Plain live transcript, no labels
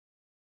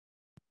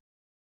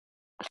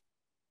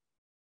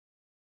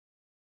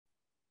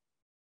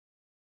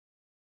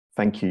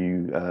Thank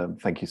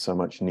you so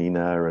much,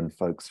 Nina, and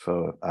folks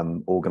for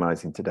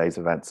organising today's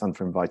events and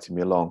for inviting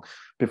me along.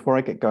 Before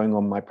I get going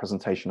on my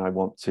presentation, I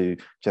want to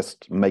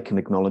just make an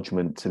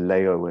acknowledgement to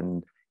Leo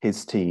and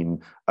his team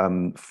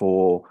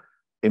for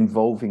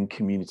involving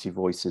community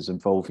voices,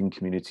 involving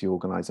community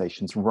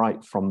organisations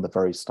right from the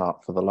very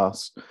start. For the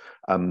last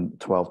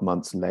 12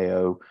 months,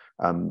 Leo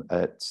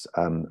at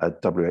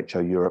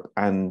WHO Europe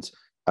and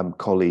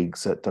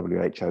colleagues at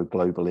WHO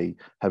globally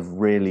have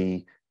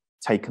really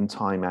taken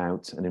time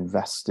out and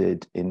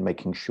invested in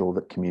making sure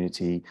that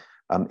community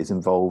is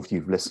involved.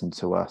 You've listened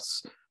to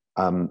us.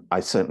 I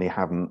certainly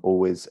haven't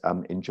always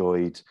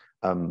enjoyed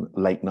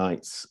late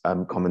nights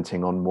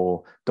commenting on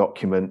more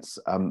documents,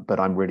 but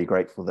I'm really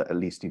grateful that at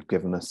least you've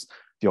given us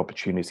the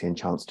opportunity and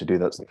chance to do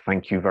that. So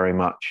thank you very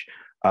much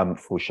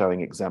for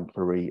showing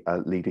exemplary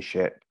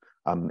leadership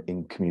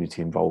in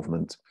community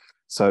involvement.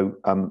 So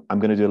I'm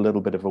going to do a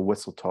little bit of a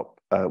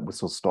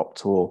whistle-stop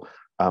tour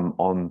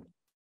on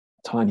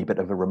tiny bit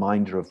of a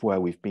reminder of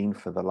where we've been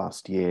for the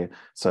last year.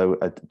 So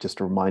just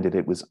a reminder,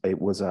 it was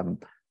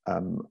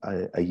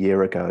a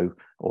year ago,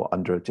 or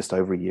just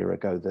over a year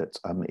ago, that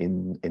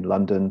in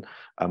London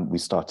we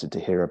started to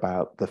hear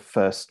about the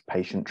first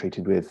patient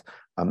treated with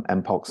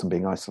mpox and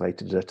being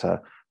isolated at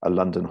a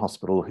London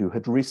hospital, who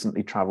had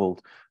recently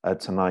travelled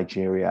to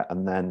Nigeria,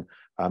 and then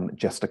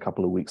just a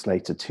couple of weeks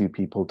later, 2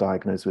 people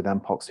diagnosed with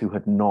mpox who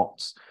had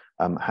not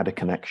had a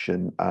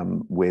connection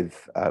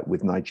with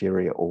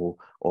Nigeria or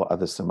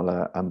other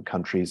similar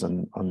countries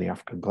on the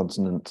African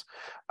continent.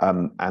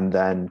 And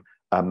then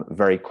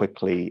very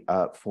quickly,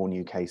 4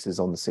 new cases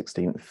on the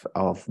 16th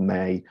of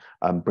May,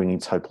 bringing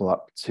total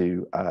up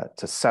to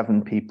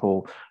 7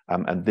 people.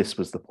 And this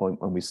was the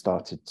point when we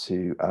started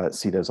to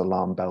see those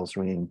alarm bells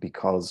ringing,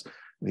 because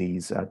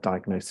these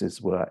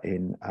diagnoses were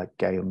in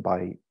gay and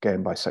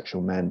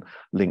bisexual men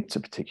linked to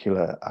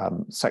particular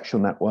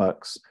sexual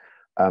networks.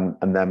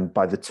 And then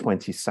by the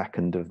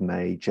 22nd of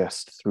May,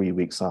 just 3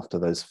 weeks after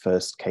those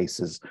first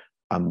cases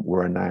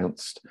were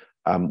announced,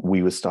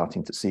 we were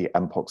starting to see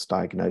mpox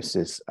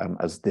diagnosis,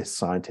 as this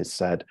scientist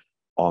said,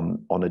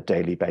 on a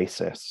daily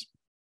basis.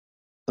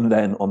 And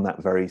then on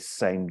that very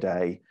same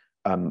day,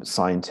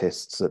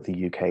 scientists at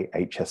the UK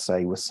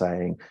HSA were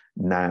saying,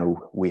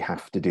 now we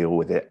have to deal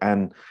with it.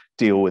 And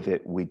deal with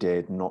it we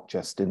did, not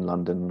just in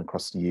London and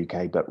across the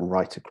UK, but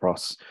right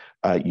across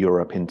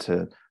Europe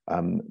into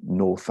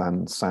North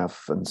and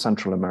South and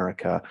Central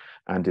America,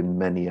 and in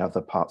many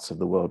other parts of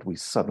the world. We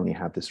suddenly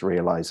had this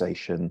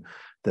realization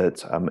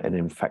that an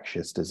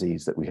infectious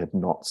disease that we had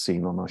not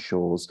seen on our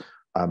shores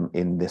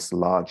in these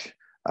large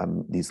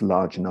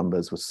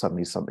numbers was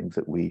suddenly something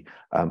that we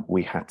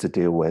had to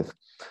deal with.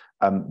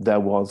 There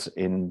was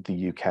in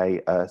the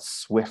UK a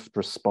swift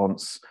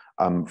response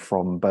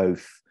from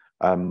both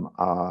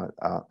our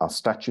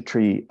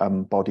statutory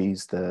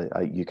bodies. The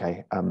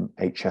UK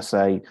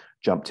HSA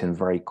jumped in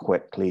very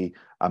quickly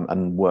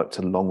and worked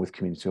along with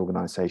community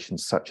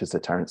organisations such as the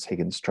Terence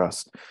Higgins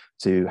Trust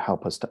to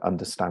help us to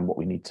understand what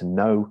we need to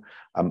know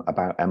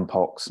about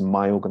mpox.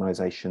 My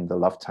organisation, the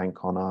Love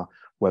Tank, on our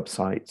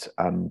website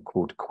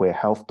called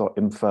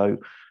queerhealth.info,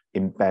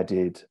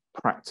 embedded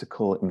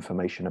practical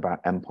information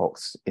about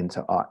mpox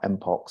into our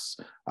mpox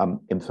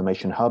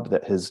information hub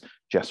that has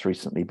just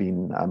recently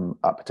been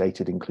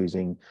updated,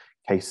 including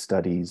case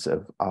studies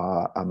of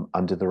our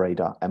under the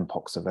radar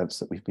mpox events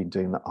that we've been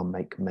doing, that I'll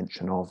make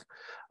mention of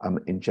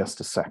in just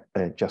a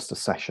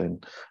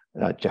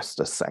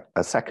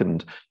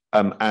second.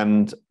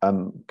 And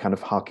kind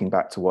of harking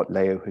back to what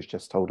Leo has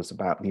just told us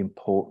about the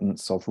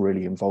importance of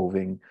really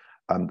involving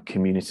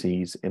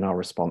communities in our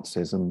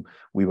responses. And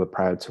we were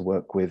proud to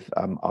work with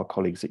our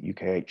colleagues at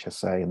UK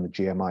HSA and the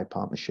GMI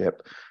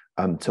partnership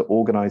to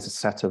organise a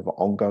set of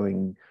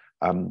ongoing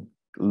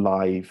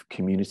live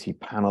community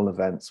panel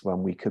events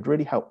when we could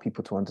really help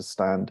people to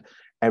understand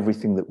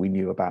everything that we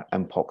knew about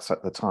mpox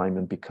at the time.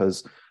 And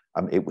because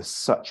it was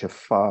such a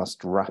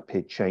fast,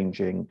 rapid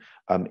changing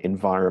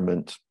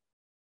environment,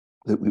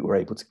 that we were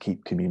able to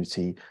keep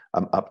community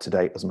up to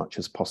date as much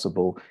as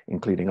possible,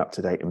 including up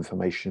to date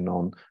information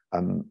on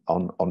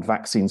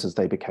vaccines as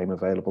they became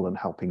available, and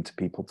helping to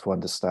people to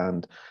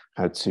understand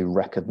how to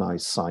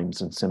recognize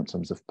signs and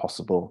symptoms of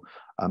possible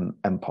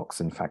mpox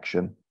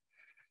infection.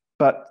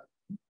 But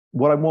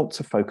what I want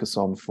to focus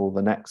on for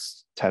the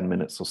next 10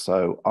 minutes or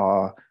so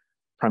are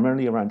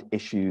primarily around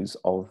issues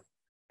of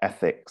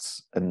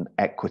ethics and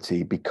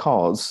equity,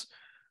 because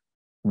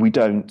we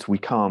mustn't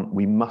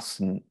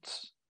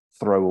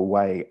throw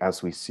away,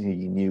 as we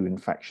see new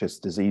infectious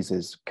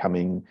diseases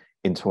coming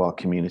into our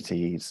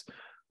communities,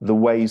 the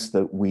ways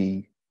that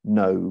we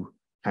know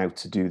how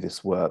to do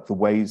this work, the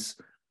ways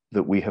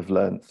that we have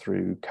learned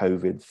through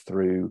COVID,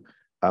 through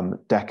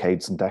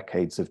decades and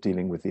decades of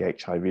dealing with the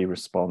HIV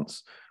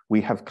response.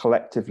 We have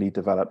collectively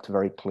developed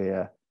very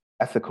clear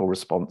ethical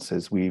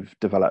responses. We've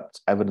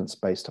developed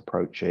evidence-based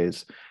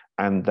approaches,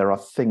 and there are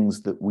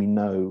things that we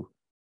know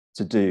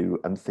to do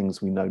and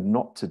things we know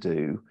not to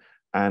do.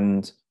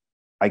 And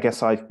I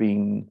guess I've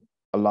been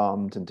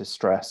alarmed and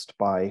distressed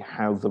by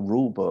how the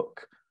rule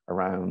book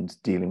around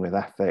dealing with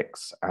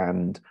ethics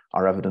and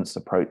our evidence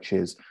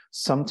approaches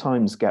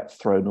sometimes get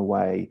thrown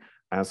away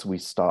as we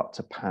start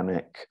to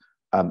panic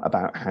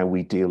about how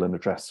we deal and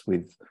address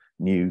with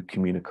new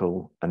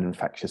communicable and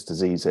infectious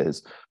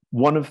diseases.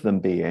 One of them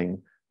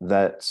being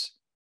that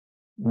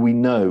we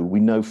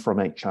know from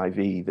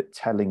HIV that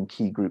telling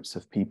key groups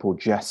of people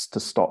just to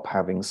stop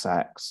having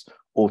sex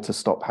or to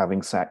stop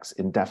having sex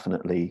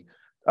indefinitely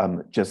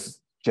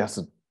just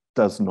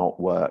does not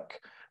work.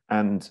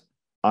 And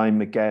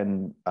I'm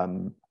again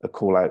a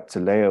call out to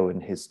Leo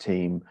and his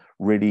team,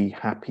 really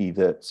happy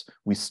that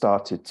we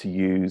started to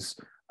use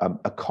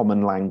a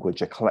common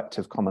language, a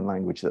collective common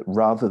language, that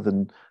rather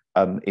than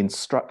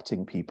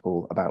instructing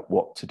people about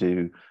what to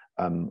do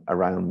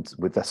around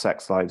with their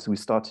sex lives, we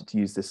started to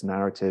use this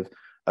narrative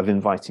of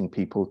inviting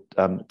people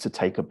to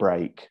take a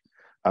break.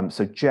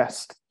 So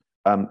just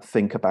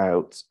think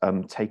about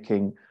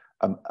taking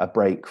a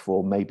break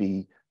for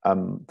maybe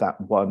that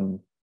one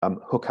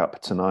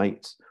hookup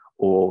tonight,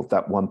 or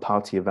that one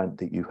party event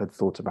that you had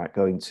thought about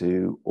going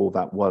to, or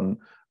that one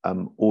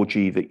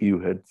orgy that you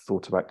had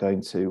thought about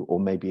going to, or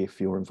maybe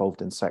if you're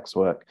involved in sex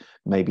work,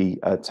 maybe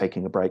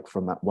taking a break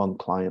from that one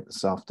client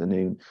this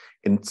afternoon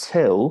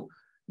until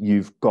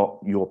you've got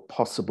your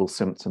possible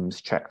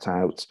symptoms checked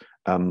out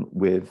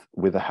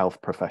with a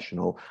health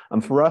professional.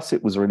 And for us,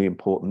 it was really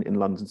important in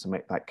London to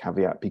make that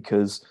caveat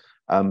because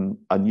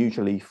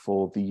unusually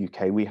for the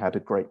UK, we had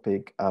a great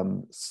big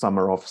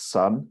summer of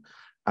sun.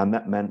 And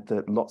that meant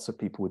that lots of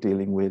people were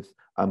dealing with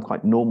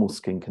quite normal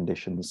skin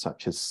conditions,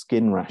 such as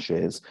skin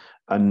rashes.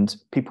 And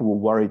people were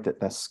worried that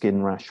their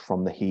skin rash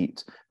from the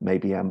heat may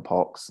be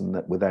mpox, and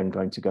that we're then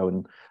going to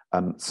go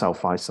and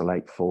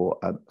self-isolate for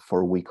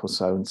a week or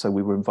so. And so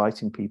we were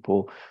inviting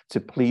people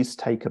to please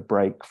take a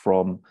break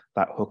from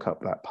that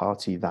hookup, that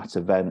party, that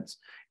event,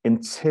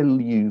 until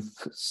you've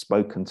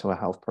spoken to a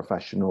health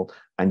professional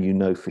and you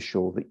know for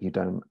sure that you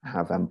don't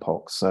have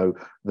mpox. So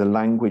the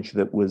language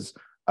that was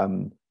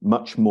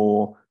much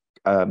more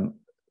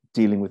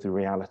dealing with the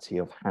reality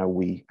of how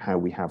we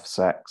have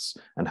sex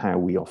and how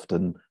we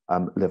often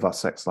live our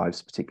sex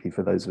lives, particularly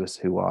for those of us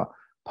who are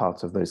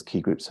part of those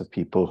key groups of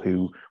people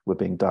who were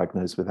being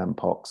diagnosed with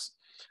mpox.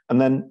 And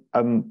then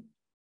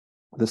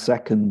the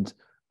second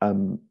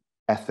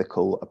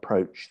ethical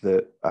approach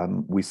that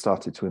we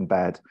started to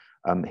embed,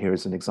 here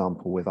is an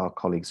example with our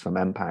colleagues from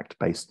Impact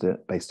based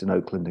in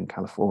Oakland in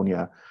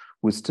California,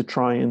 was to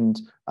try and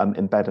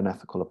embed an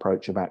ethical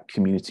approach about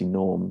community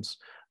norms.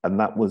 And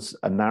that was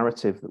a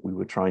narrative that we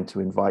were trying to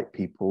invite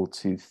people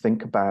to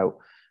think about.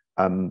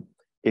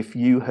 If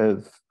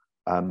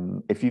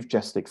you've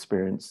just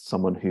experienced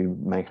someone who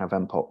may have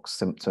mpox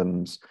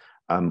symptoms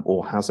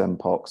or has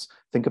mpox,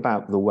 think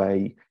about the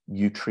way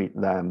you treat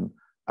them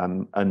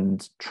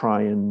and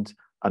try and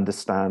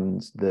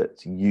understand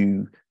that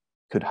you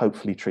could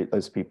hopefully treat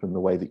those people in the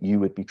way that you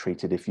would be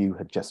treated if you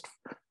had just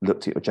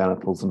looked at your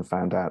genitals and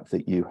found out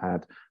that you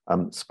had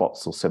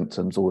spots or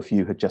symptoms, or if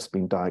you had just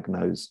been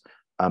diagnosed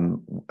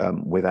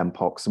with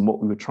mpox. And what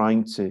we were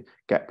trying to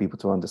get people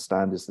to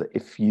understand is that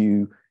if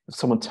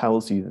someone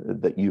tells you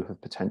that you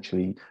have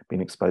potentially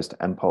been exposed to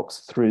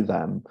mpox through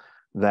them,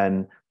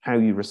 then how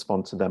you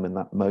respond to them in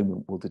that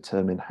moment will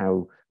determine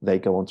how they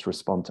go on to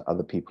respond to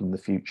other people in the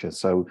future.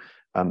 So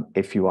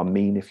if you are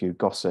mean, if you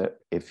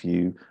gossip, if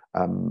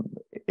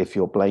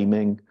you're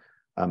blaming,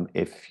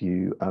 if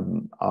you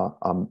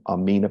are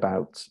mean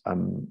about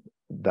them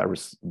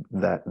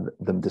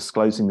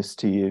disclosing this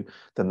to you,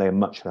 then they are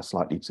much less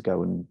likely to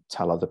go and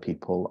tell other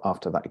people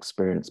after that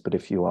experience. But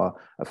if you are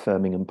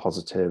affirming and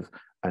positive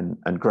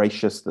and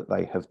gracious that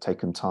they have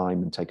taken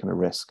time and taken a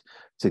risk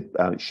to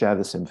share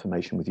this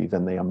information with you,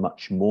 then they are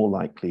much more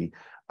likely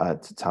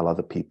to tell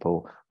other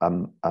people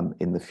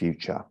in the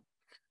future.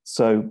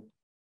 So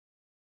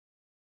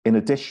in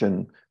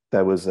addition,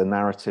 there was a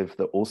narrative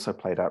that also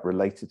played out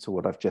related to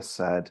what I've just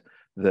said,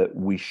 that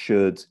we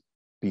should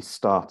be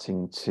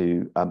starting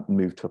to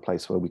move to a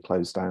place where we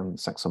close down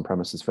sex on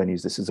premises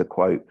venues. This is a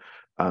quote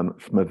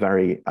from a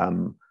very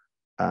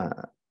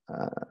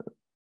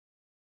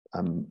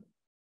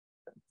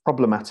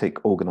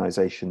problematic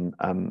organisation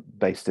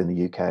based in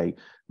the UK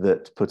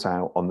that put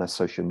out on their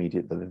social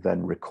media, that they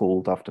then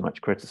recalled after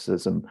much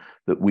criticism,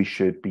 that we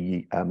should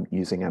be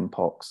using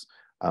mpox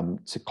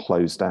to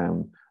close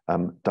down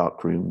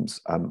dark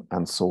rooms and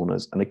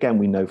saunas. And again,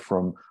 we know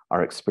from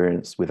our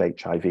experience with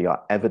HIV,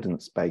 our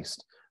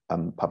evidence-based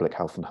public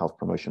health and health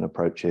promotion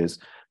approaches,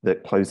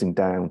 that closing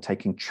down,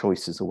 taking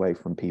choices away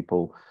from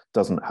people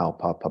doesn't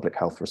help our public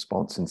health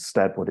response.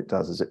 Instead, what it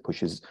does is it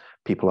pushes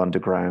people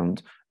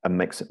underground and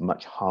makes it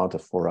much harder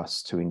for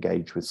us to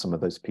engage with some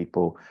of those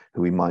people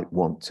who we might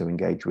want to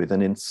engage with.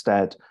 And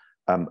instead,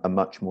 a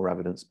much more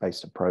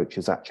evidence-based approach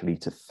is actually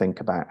to think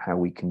about how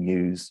we can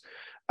use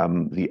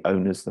the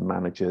owners, the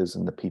managers,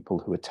 and the people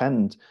who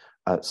attend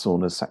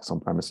saunas, sex on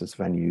premises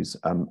venues,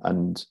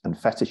 and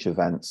fetish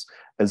events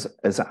as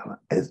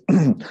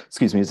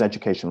excuse me, as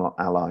educational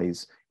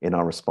allies in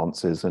our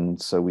responses.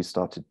 And so we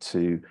started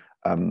to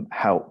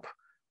help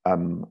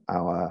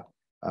our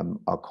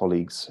our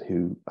colleagues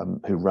who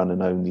run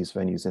and own these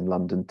venues in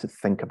London to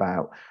think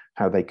about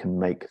how they can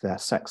make their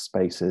sex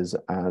spaces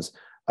as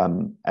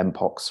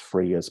mpox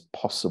free as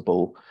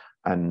possible,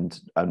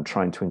 and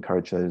trying to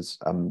encourage those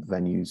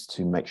venues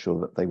to make sure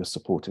that they were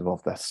supportive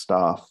of their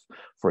staff.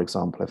 For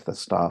example, if the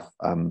staff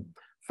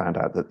found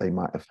out that they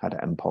might have had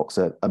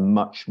mpox, a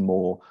much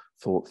more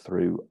thought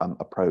through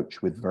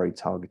approach with very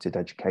targeted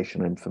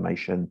education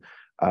information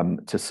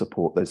to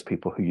support those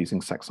people who are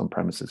using sex on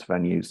premises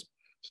venues.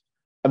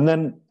 And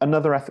then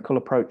another ethical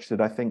approach that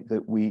I think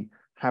that we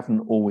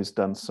haven't always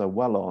done so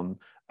well on,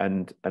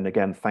 and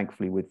again,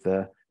 thankfully with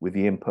the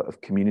input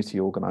of community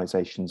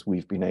organizations,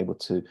 we've been able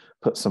to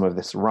put some of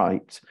this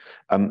right.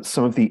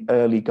 Some of the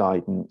early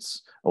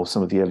guidance, or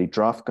some of the early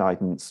draft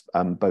guidance,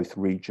 both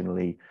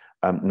regionally,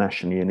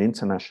 nationally and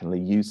internationally,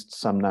 used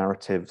some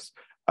narratives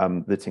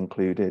that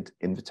included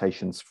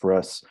invitations for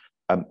us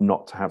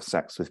not to have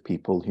sex with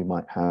people who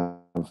might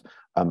have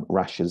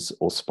rashes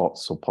or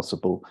spots or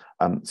possible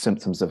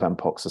symptoms of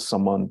mpox. As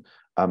someone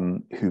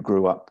who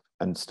grew up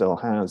and still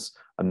has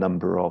a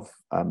number of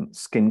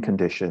skin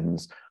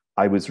conditions,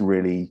 I was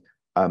really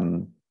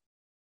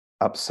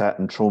upset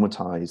and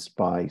traumatized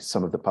by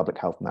some of the public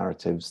health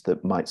narratives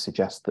that might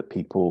suggest that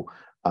people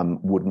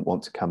wouldn't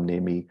want to come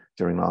near me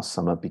during last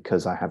summer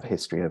because I have a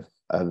history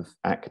of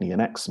acne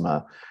and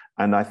eczema.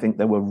 And I think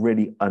there were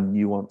really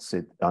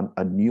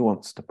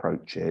nuanced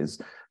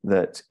approaches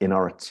that, in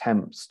our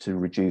attempts to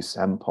reduce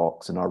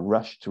mpox and our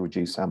rush to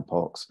reduce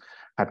mpox,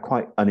 had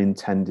quite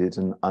unintended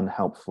and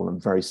unhelpful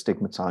and very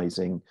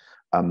stigmatizing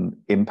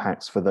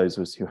impacts for those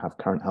of us who have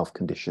current health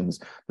conditions.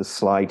 The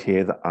slide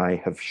here that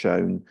I have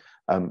shown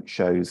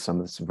shows some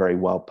of this very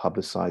well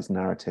publicized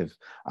narrative.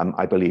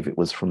 I believe it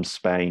was from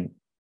Spain,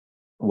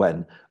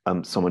 when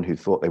someone who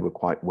thought they were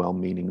quite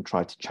well-meaning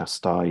tried to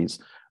chastise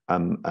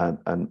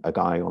a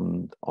guy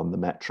on the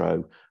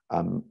metro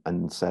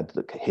and said,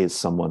 look, here's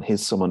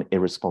someone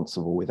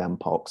irresponsible with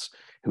mpox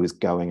who is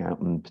going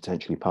out and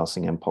potentially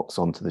passing mpox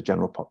on to the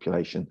general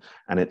population.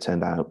 And it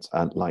turned out,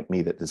 like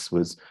me, that this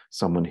was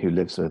someone who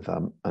lives with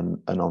an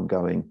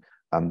ongoing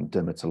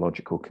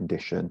dermatological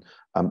condition,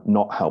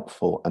 not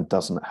helpful and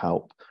doesn't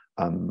help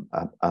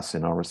us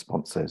in our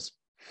responses.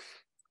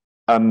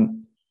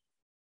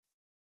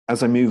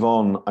 As I move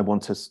on, I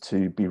want us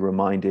to be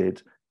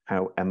reminded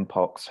how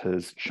mpox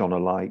has shone a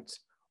light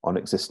on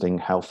existing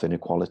health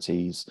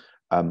inequalities.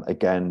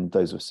 Again,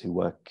 those of us who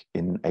work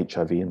in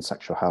HIV and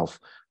sexual health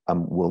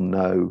will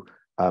know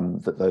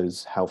that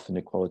those health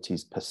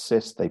inequalities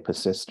persist. They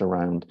persist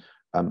around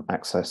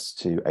access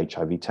to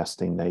HIV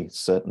testing. They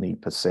certainly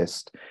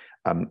persist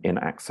in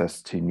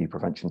access to new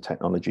prevention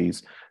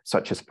technologies,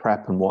 such as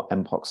PrEP, and what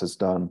mpox has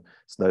done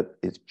so that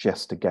it's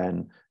just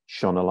again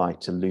shone a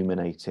light,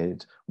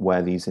 illuminated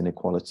where these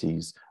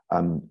inequalities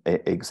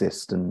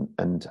exist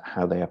and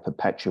how they are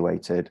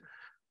perpetuated.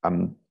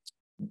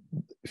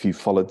 If you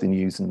followed the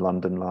news in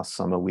London last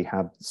summer, we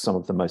had some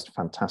of the most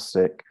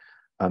fantastic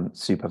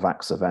super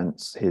vax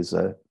events. Here's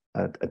a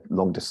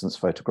long distance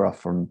photograph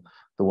from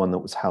the one that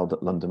was held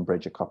at London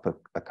Bridge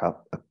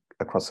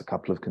across a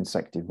couple of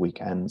consecutive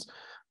weekends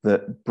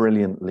that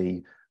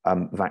brilliantly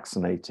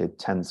vaccinated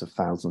tens of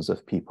thousands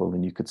of people,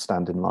 and you could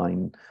stand in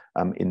line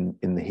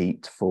in the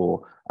heat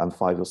for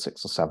 5 or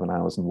 6 or 7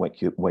 hours and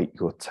wait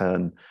your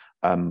turn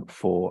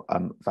for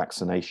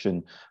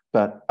vaccination.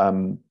 But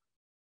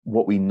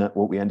what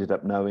we ended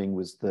up knowing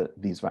was that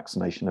these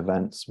vaccination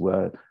events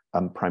were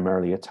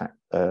primarily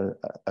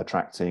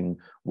attracting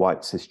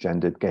white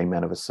cisgendered gay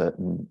men of a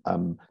certain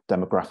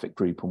demographic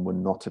group, and were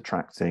not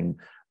attracting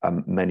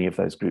many of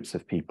those groups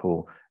of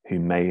people who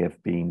may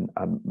have been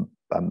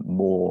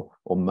more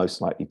or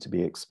most likely to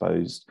be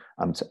exposed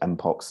to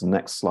mpox. The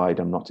next slide,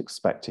 I'm not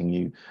expecting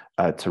you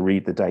to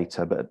read the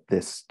data, but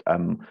this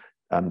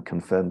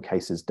confirmed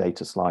cases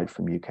data slide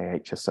from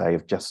UKHSA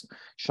of just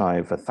shy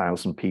of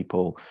 1,000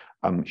 people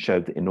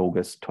showed that in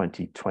August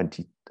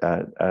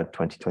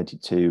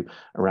 2022,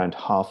 around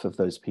half of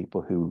those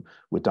people who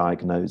were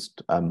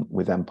diagnosed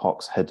with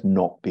mpox had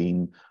not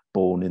been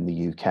born in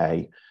the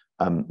UK,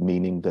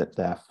 meaning that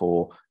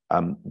therefore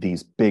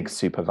these big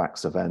super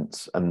vax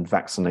events and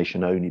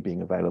vaccination only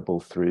being available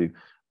through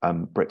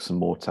bricks and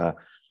mortar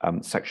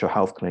sexual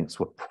health clinics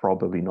were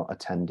probably not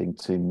attending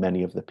to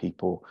many of the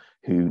people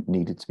who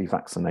needed to be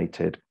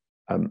vaccinated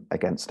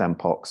against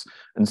mpox.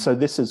 And so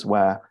this is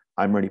where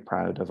I'm really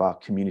proud of our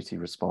community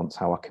response,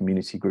 how our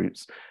community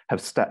groups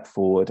have stepped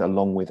forward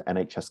along with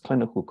NHS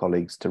clinical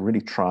colleagues to really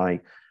try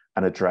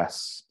and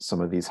address some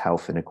of these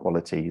health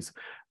inequalities.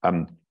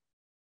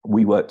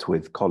 We worked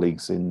with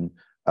colleagues in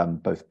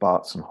both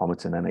Barts and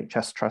Homerton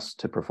NHS Trust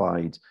to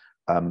provide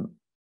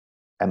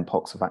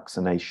mpox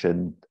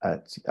vaccination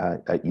at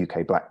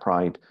UK Black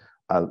Pride.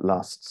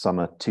 Last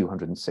summer,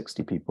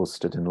 260 people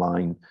stood in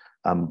line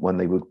when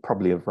they would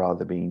probably have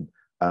rather been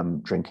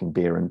drinking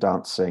beer and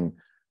dancing.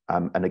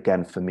 And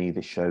again, for me,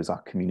 this shows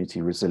our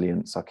community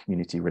resilience, our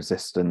community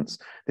resistance.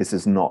 This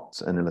is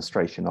not an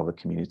illustration of a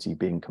community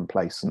being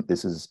complacent.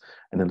 This is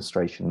an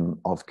illustration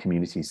of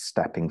communities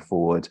stepping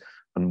forward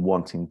and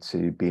wanting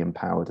to be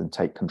empowered and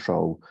take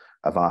control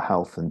of our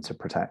health and to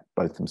protect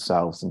both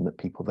themselves and the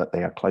people that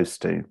they are close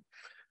to.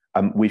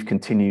 We've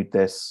continued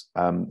this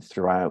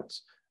throughout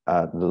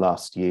the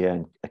last year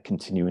and are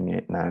continuing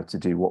it now to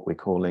do what we're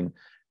calling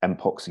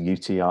mpox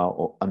UTR,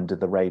 or under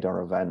the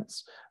radar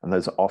events. And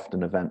those are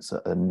often events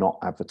that are not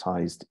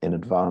advertised in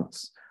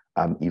advance,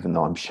 even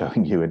though I'm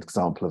showing you an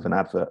example of an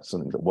advert,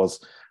 something that was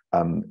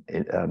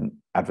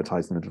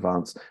advertised in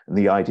advance. And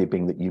the idea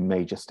being that you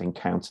may just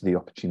encounter the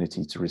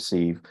opportunity to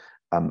receive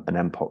an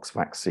mpox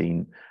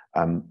vaccine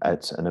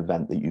at an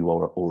event that you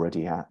are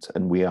already at.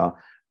 And we are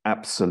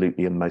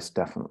absolutely and most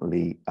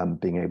definitely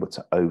being able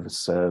to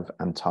overserve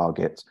and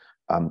target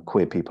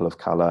queer people of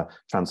color,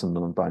 trans and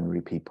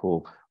non-binary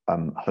people,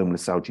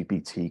 homeless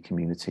LGBT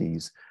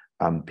communities,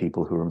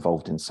 people who are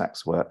involved in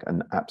sex work,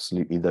 and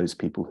absolutely those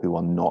people who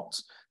are not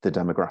the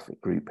demographic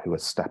group who are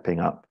stepping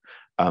up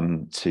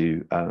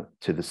to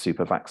the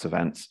super vax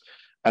events.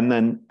 And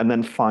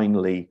then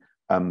finally,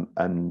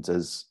 and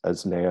as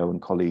Leo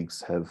and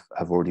colleagues have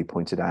already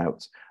pointed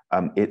out,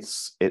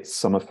 it's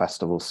summer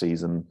festival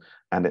season,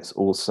 and it's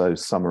also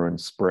summer and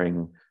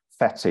spring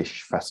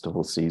fetish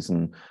festival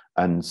season.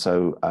 And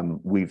so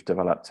we've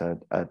developed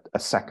a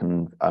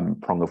second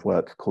prong of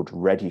work called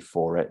Ready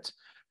for It.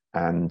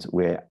 And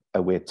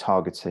we're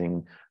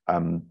targeting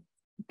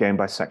gay and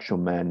bisexual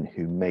men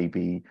who may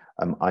be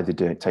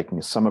either taking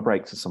a summer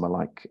break to somewhere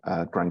like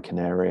Gran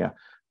Canaria,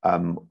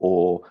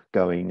 or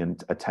going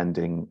and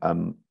attending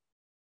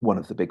one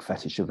of the big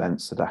fetish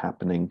events that are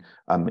happening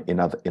in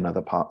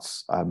other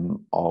parts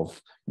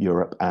of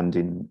Europe and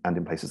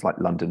in places like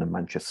London and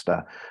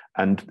Manchester.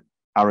 And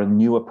our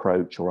new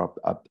approach, or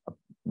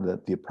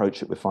the approach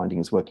that we're finding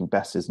is working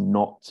best, is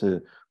not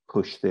to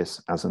push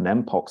this as an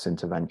mpox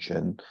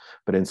intervention,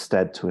 but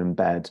instead to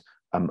embed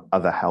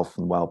other health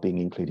and well-being,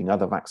 including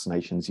other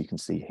vaccinations. You can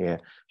see here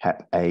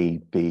Hep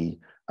A, B,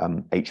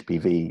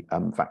 HPV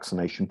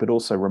vaccination, but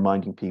also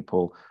reminding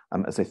people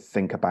as they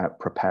think about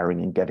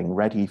preparing and getting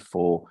ready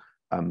for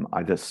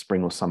either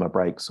spring or summer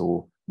breaks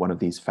or one of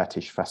these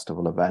fetish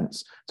festival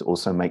events, to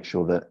also make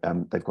sure that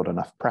they've got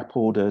enough PrEP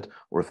ordered,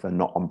 or if they're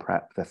not on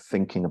PrEP, they're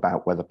thinking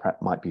about whether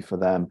PrEP might be for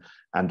them,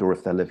 and or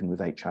if they're living with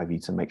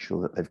HIV, to make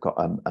sure that they've got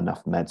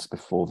enough meds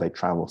before they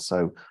travel.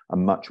 So a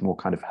much more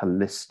kind of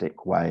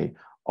holistic way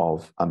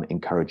of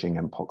encouraging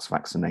mpox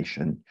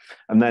vaccination.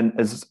 And then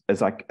as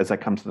I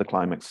come to the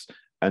climax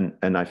and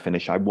I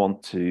finish, I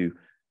want to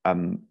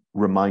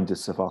remind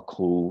us of our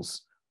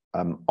calls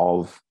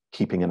of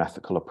keeping an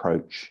ethical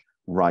approach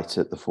right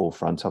at the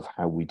forefront of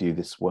how we do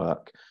this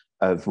work,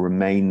 of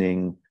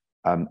remaining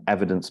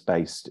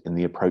evidence-based in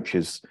the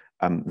approaches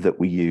that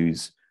we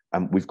use.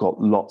 We've got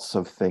lots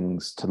of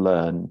things to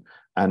learn.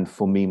 And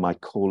for me, my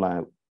call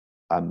out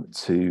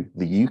to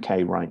the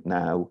UK right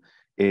now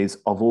is,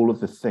 of all of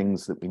the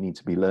things that we need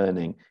to be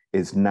learning,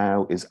 is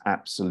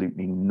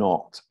absolutely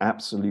not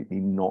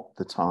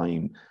the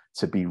time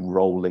to be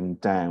rolling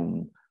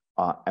down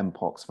our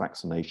mpox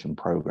vaccination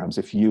programs.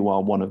 If you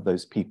are one of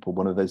those people,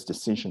 one of those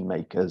decision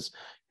makers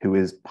who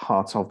is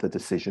part of the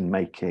decision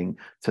making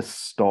to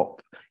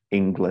stop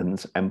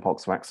England's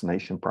mpox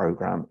vaccination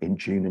program in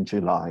June and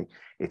July,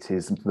 it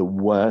is the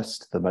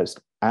worst, the most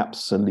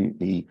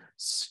absolutely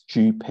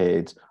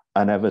stupid,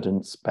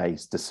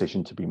 unevidence-based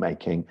decision to be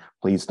making.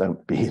 Please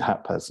don't be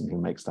that person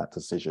who makes that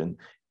decision.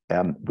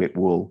 It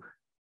will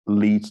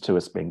lead to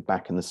us being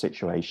back in the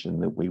situation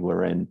that we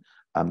were in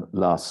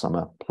last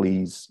summer.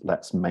 Please,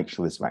 let's make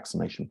sure this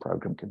vaccination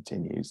program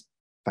continues.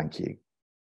 Thank you.